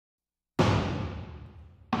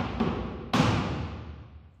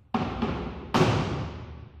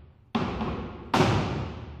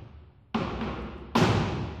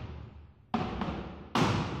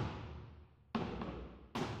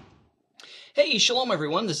Hey, shalom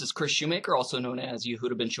everyone, this is Kris Shoemaker, also known as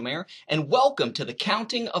Yehudah ben Shomeyr, and welcome to the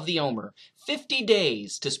counting of the Omer, 50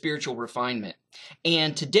 days to spiritual refinement.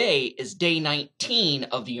 And today is day 19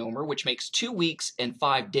 of the Omer, which makes 2 weeks and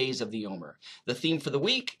 5 days of the Omer. The theme for the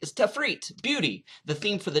week is Tafrit, beauty. The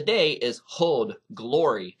theme for the day is Hod,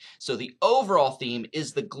 glory. So the overall theme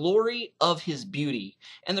is the glory of his beauty.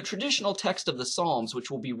 And the traditional text of the Psalms, which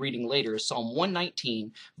we'll be reading later, is Psalm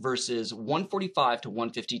 119, verses 145 to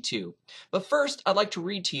 152. But first, I'd like to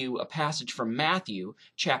read to you a passage from Matthew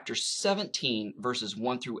chapter 17, verses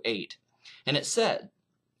 1 through 8. And it said,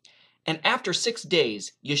 "And after 6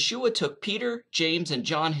 days, Yeshua took Peter, James, and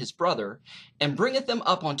John his brother, and bringeth them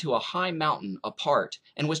up unto a high mountain apart,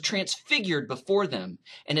 and was transfigured before them.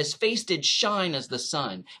 And his face did shine as the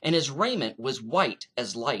sun, and his raiment was white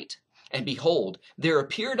as light. And behold, there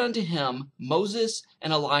appeared unto him Moses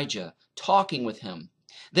and Elijah, talking with him.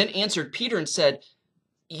 Then answered Peter and said,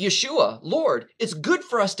 Yeshua, Lord, it's good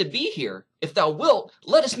for us to be here. If thou wilt,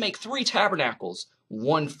 let us make 3 tabernacles,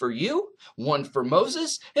 one for you, one for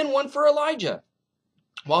Moses, and one for Elijah.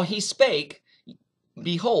 While he spake,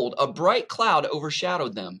 behold, a bright cloud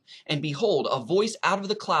overshadowed them. And behold, a voice out of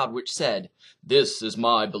the cloud which said, This is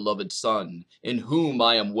my beloved Son, in whom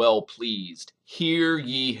I am well pleased. Hear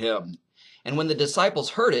ye him. And when the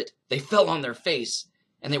disciples heard it, they fell on their face,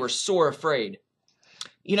 and they were sore afraid."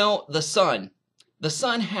 You know, the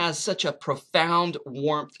sun has such a profound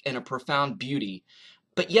warmth and a profound beauty,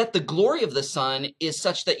 but yet the glory of the sun is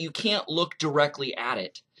such that you can't look directly at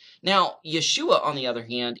it. Now, Yeshua, on the other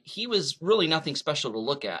hand, he was really nothing special to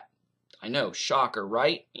look at. I know, shocker,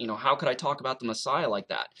 right? You know, how could I talk about the Messiah like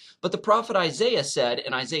that? But the prophet Isaiah said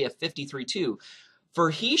in Isaiah 53:2,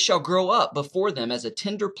 "For he shall grow up before them as a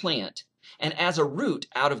tender plant, and as a root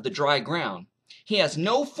out of the dry ground. He has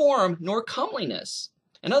no form nor comeliness."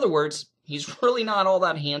 In other words, he's really not all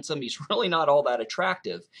that handsome. He's really not all that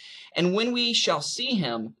attractive. And when we shall see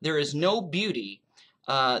him, there is no beauty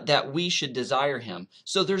that we should desire him.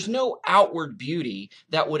 So there's no outward beauty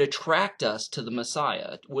that would attract us to the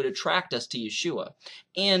Messiah, would attract us to Yeshua.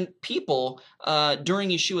 And people, during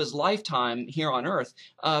Yeshua's lifetime here on earth,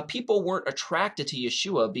 people weren't attracted to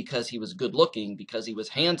Yeshua because he was good looking, because he was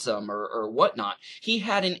handsome or whatnot. He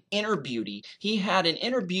had an inner beauty. He had an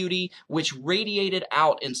inner beauty which radiated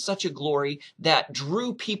out in such a glory that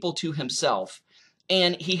drew people to himself.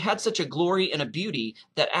 And he had such a glory and a beauty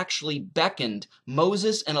that actually beckoned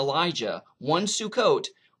Moses and Elijah, one Sukkot,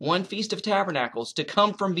 one Feast of Tabernacles, to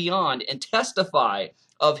come from beyond and testify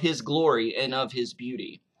of his glory and of his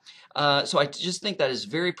beauty. So I just think that is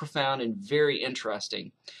very profound and very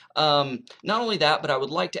interesting. Not only that, but I would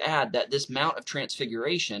like to add that this Mount of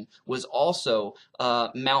Transfiguration was also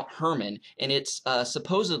Mount Hermon, and it's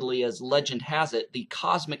supposedly, as legend has it, the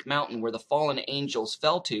cosmic mountain where the fallen angels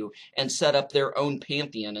fell to and set up their own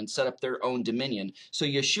pantheon and set up their own dominion. So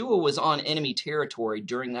Yeshua was on enemy territory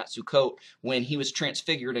during that Sukkot when he was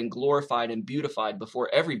transfigured and glorified and beautified before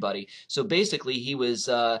everybody. So basically he was,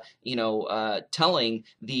 telling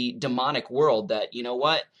the demonic world that, you know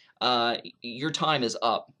what, your time is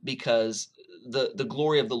up because the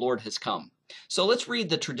glory of the Lord has come. So let's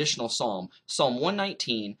read the traditional psalm, Psalm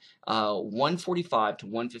 119, 145 to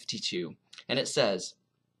 152. And it says,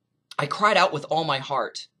 "I cried out with all my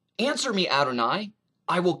heart. Answer me, Adonai.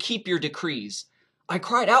 I will keep your decrees. I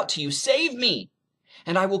cried out to you, save me,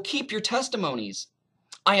 and I will keep your testimonies.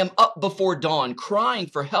 I am up before dawn, crying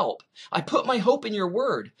for help. I put my hope in your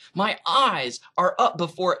word. My eyes are up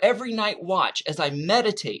before every night watch as I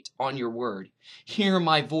meditate on your word. Hear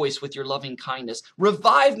my voice with your loving kindness.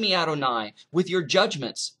 Revive me, Adonai, with your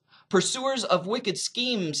judgments. Pursuers of wicked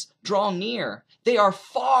schemes draw near. They are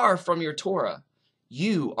far from your Torah.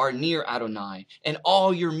 You are near, Adonai, and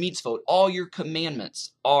all your mitzvot, all your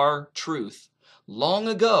commandments are truth. Long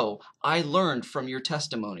ago, I learned from your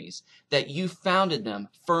testimonies that you founded them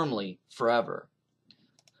firmly forever."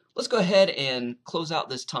 Let's go ahead and close out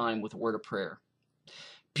this time with a word of prayer.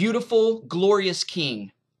 Beautiful, glorious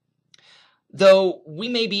King, though we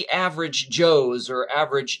may be average Joes or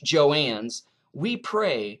average Joannes, we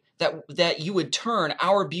pray that you would turn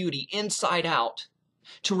our beauty inside out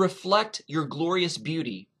to reflect your glorious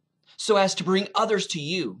beauty so as to bring others to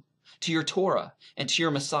you, to your Torah, and to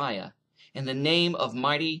your Messiah. In the name of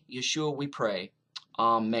mighty Yeshua we pray.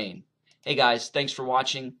 Amen. Hey guys, thanks for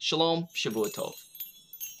watching. Shalom, Shavua Tov.